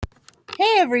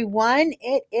Hey everyone,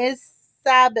 it is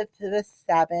Sabbath, the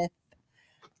Sabbath.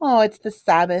 Oh, it's the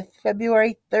Sabbath,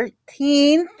 February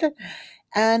 13th,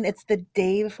 and it's the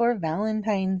day before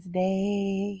Valentine's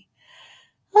Day.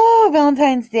 Oh,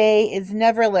 Valentine's Day is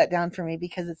never a letdown for me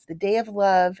because it's the day of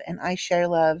love and I share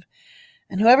love.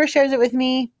 And whoever shares it with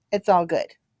me, it's all good.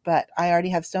 But I already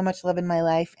have so much love in my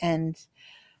life, and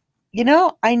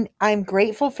I'm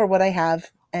grateful for what I have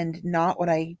and not what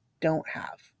I don't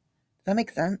have. Does that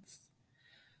make sense?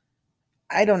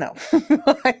 I don't know.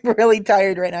 I'm really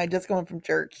tired right now. I just going from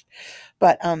church.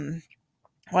 But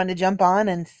wanted to jump on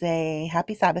and say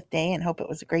happy Sabbath day and hope it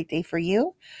was a great day for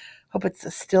you. Hope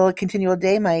it's still a continual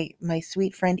day. My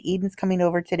sweet friend Eden's coming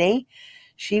over today.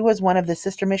 She was one of the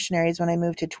sister missionaries when I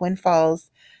moved to Twin Falls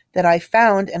that I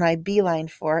found and I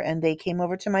beelined for, and they came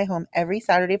over to my home every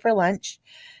Saturday for lunch.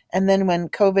 And then when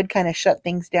COVID kind of shut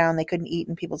things down, they couldn't eat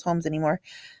in people's homes anymore.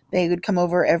 They would come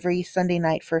over every Sunday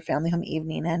night for a family home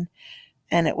evening,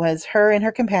 and it was her and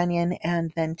her companion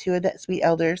and then two of the sweet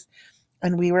elders,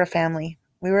 and we were a family.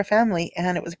 We were a family,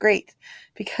 and it was great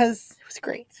because it was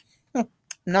great. I'm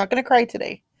not going to cry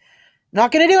today.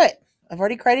 Not going to do it. I've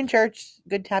already cried in church.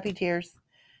 Good happy tears.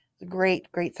 It was a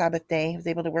great Sabbath day. I was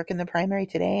able to work in the primary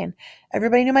today, and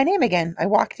everybody knew my name again. I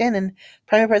walked in, and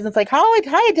primary president's like,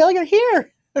 hi, Adele, you're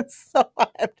here. So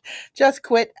I've just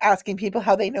quit asking people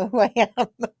how they know who I am.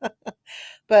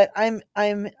 But I'm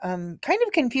kind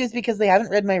of confused because they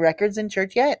haven't read my records in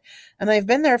church yet, and I've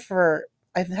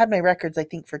had my records I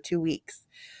think for 2 weeks.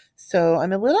 So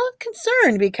I'm a little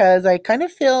concerned because I kind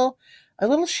of feel a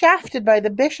little shafted by the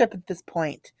bishop at this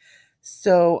point.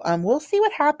 So we'll see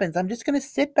what happens. I'm just going to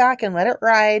sit back and let it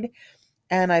ride.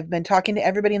 And I've been talking to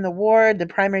everybody in the ward. The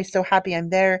primary's so happy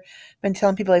I'm there. Been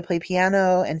telling people I play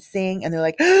piano and sing, and they're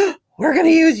like, oh, we're going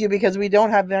to use you because we don't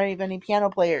have very many piano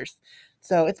players.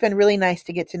 So it's been really nice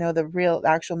to get to know the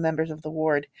actual members of the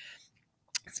ward.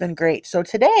 It's been great. So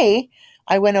today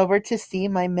I went over to see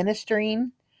my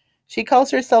ministering. She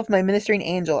calls herself my ministering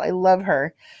angel. I love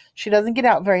her. She doesn't get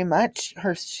out very much.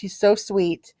 She's so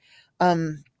sweet.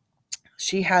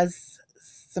 She has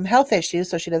some health issues,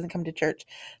 so she doesn't come to church,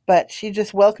 but she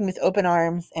just welcomed with open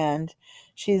arms, and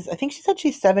I think she said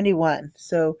she's 71.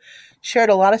 So shared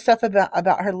a lot of stuff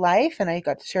about her life, and I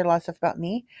got to share a lot of stuff about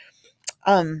me.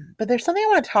 But there's something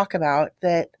I want to talk about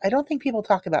that I don't think people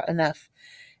talk about enough,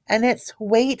 and it's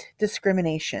weight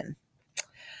discrimination.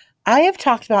 I have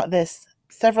talked about this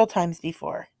several times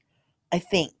before, I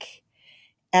think,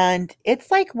 and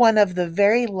it's like one of the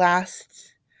very last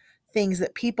things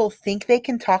that people think they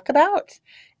can talk about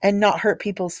and not hurt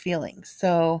people's feelings.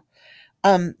 So,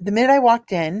 the minute I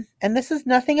walked in, and this is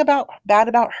nothing bad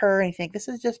about her or anything. This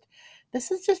is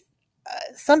just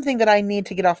something that I need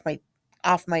to get off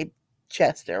my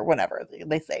chest or whatever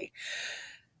they say.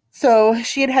 So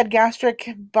she had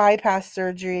gastric bypass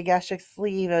surgery, gastric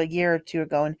sleeve a year or two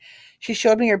ago, and she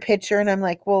showed me her picture, and I'm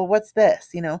like, well, what's this?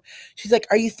 She's like,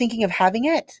 are you thinking of having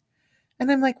it? And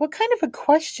I'm like, what kind of a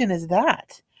question is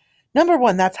that? Number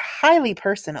one, that's highly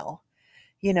personal.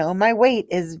 My weight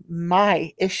is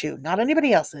my issue, not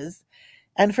anybody else's.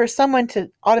 And for someone to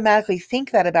automatically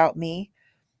think that about me,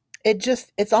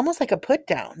 it's almost like a put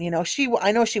down.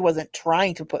 I know she wasn't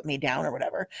trying to put me down or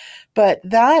whatever, but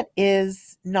that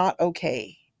is not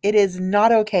okay. It is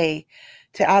not okay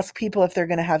to ask people if they're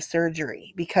going to have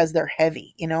surgery because they're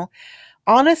heavy.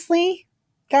 Honestly,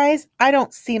 guys, I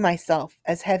don't see myself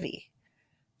as heavy.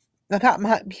 Now,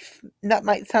 that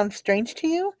might sound strange to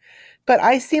you, but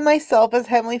I see myself as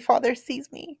Heavenly Father sees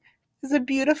me, as a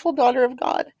beautiful daughter of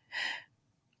God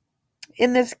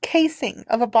in this casing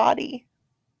of a body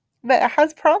that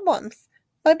has problems.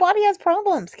 My body has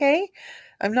problems, okay?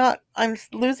 I'm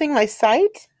losing my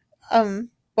sight. Well,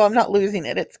 I'm not losing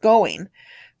it, it's going,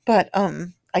 but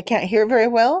I can't hear very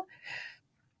well.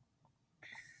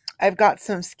 I've got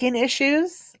some skin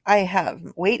issues. I have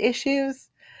weight issues.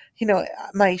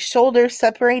 My shoulders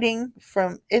separating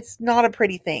it's not a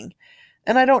pretty thing.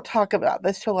 And I don't talk about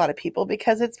this to a lot of people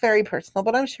because it's very personal,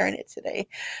 but I'm sharing it today.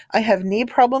 I have knee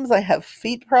problems. I have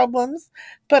feet problems,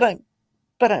 but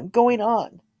I'm going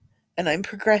on and I'm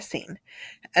progressing.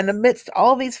 And amidst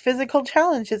all these physical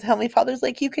challenges, Heavenly Father's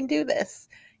like, you can do this.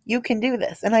 You can do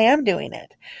this. And I am doing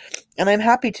it. And I'm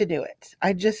happy to do it.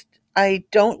 I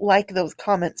don't like those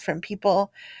comments from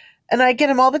people. And I get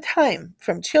them all the time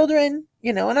from children,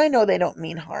 and I know they don't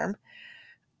mean harm.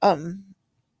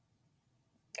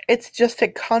 It's just a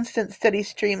constant, steady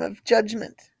stream of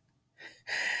judgment,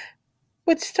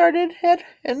 which started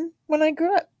when I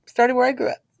grew up, started where I grew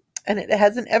up, and it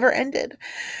hasn't ever ended.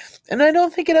 And I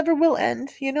don't think it ever will end,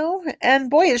 and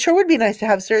boy, it sure would be nice to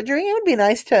have surgery. It would be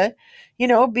nice to,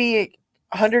 be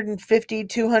 150,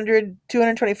 200,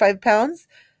 225 pounds.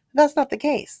 That's not the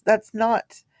case. That's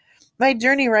not my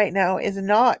journey right now. Is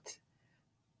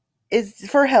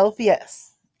for health.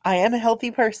 Yes, I am a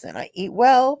healthy person. I eat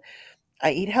well.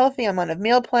 I eat healthy. I'm on a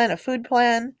meal plan, a food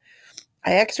plan.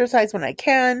 I exercise when I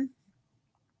can,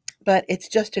 but it's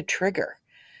just a trigger.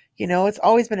 It's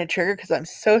always been a trigger because I'm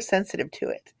so sensitive to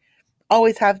it.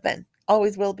 Always have been,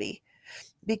 always will be,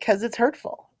 because it's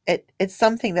hurtful. It's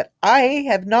something that I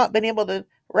have not been able to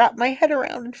wrap my head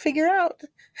around and figure out.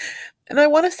 And I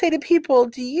want to say to people,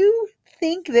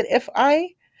 think that if I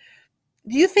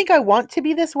do you think I want to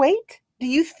be this weight? Do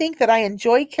you think that I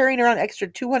enjoy carrying around extra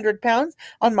 200 pounds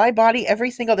on my body every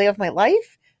single day of my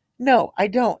life? No, I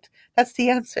don't. That's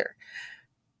the answer.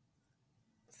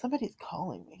 Somebody's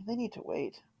calling me. They need to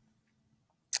wait.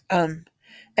 Um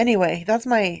anyway, that's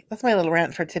my little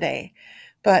rant for today.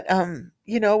 But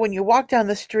when you walk down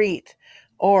the street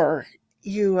or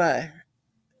you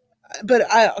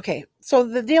okay, so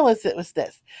the deal is it was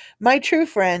this. My true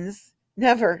friends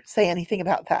never say anything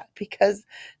about that because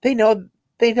they know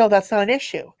that's not an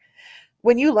issue.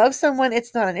 When you love someone,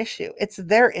 it's not an issue. It's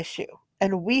their issue.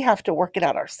 And we have to work it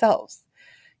out ourselves.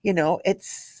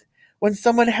 It's when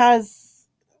someone has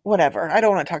whatever. I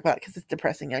don't want to talk about it because it's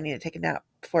depressing. I need to take a nap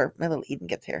before my little Eden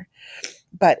gets here.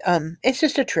 But it's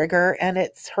just a trigger and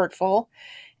it's hurtful.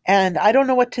 And I don't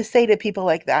know what to say to people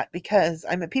like that because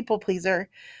I'm a people pleaser.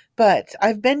 But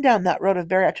I've been down that road of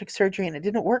bariatric surgery and it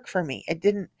didn't work for me. It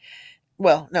didn't,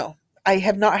 well, no, I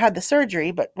have not had the surgery,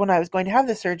 but when I was going to have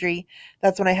the surgery,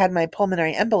 that's when I had my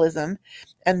pulmonary embolism.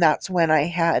 And that's when I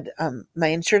had, my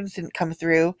insurance didn't come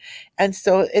through. And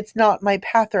so it's not my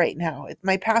path right now.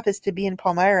 My path is to be in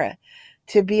Palmyra,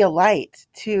 to be a light,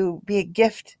 to be a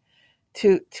gift,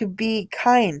 to be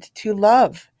kind, to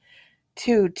love,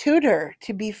 to tutor,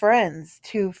 to be friends,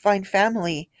 to find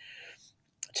family,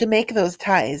 to make those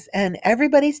ties. And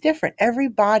everybody's different.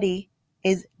 Everybody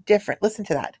is different. Listen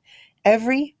to that.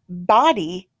 Every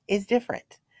body is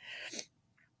different.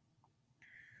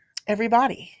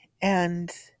 Everybody.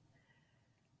 And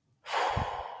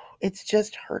it's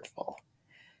just hurtful.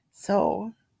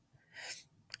 So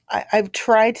I've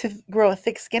tried to grow a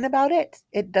thick skin about it.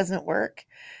 It doesn't work.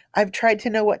 I've tried to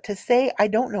know what to say. I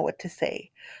don't know what to say.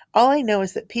 All I know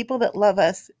is that people that love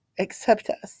us accept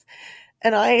us.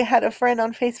 And I had a friend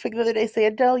on Facebook the other day say,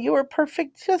 Adele, you are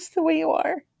perfect just the way you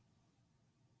are.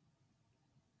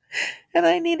 And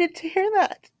I needed to hear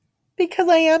that because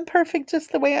I am perfect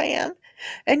just the way I am.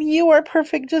 And you are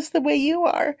perfect just the way you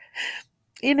are.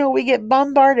 We get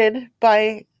bombarded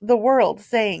by the world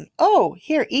saying, oh,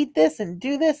 here, eat this and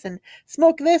do this and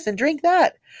smoke this and drink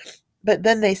that. But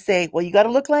then they say, well, you got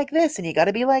to look like this and you got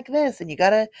to be like this and you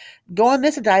got to go on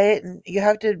this diet and you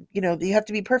have to, you have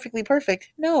to be perfectly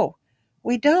perfect. No,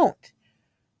 we don't.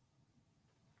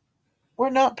 We're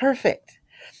not perfect.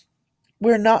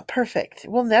 We're not perfect.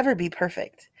 We'll never be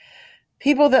perfect.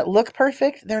 People that look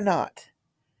perfect, they're not.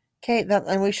 Okay,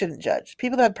 and we shouldn't judge.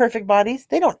 People that have perfect bodies,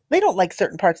 they don't like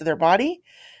certain parts of their body.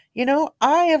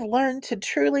 I have learned to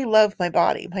truly love my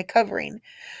body, my covering,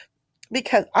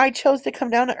 because I chose to come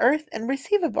down to earth and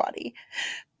receive a body.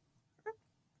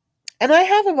 And I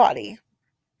have a body.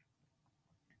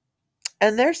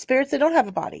 And there's spirits that don't have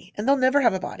a body, and they'll never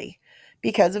have a body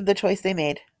because of the choice they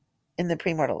made in the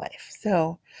premortal life.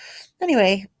 So,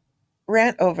 anyway,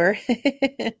 rant over.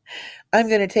 I'm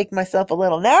going to take myself a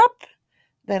little nap.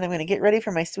 Then I'm going to get ready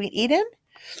for my sweet Eden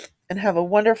and have a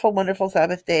wonderful, wonderful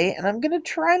Sabbath day. And I'm going to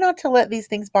try not to let these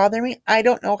things bother me. I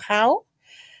don't know how.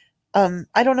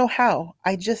 I don't know how.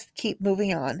 I just keep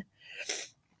moving on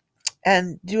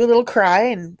and do a little cry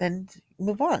and then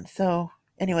move on. So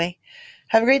anyway,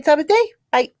 have a great Sabbath day.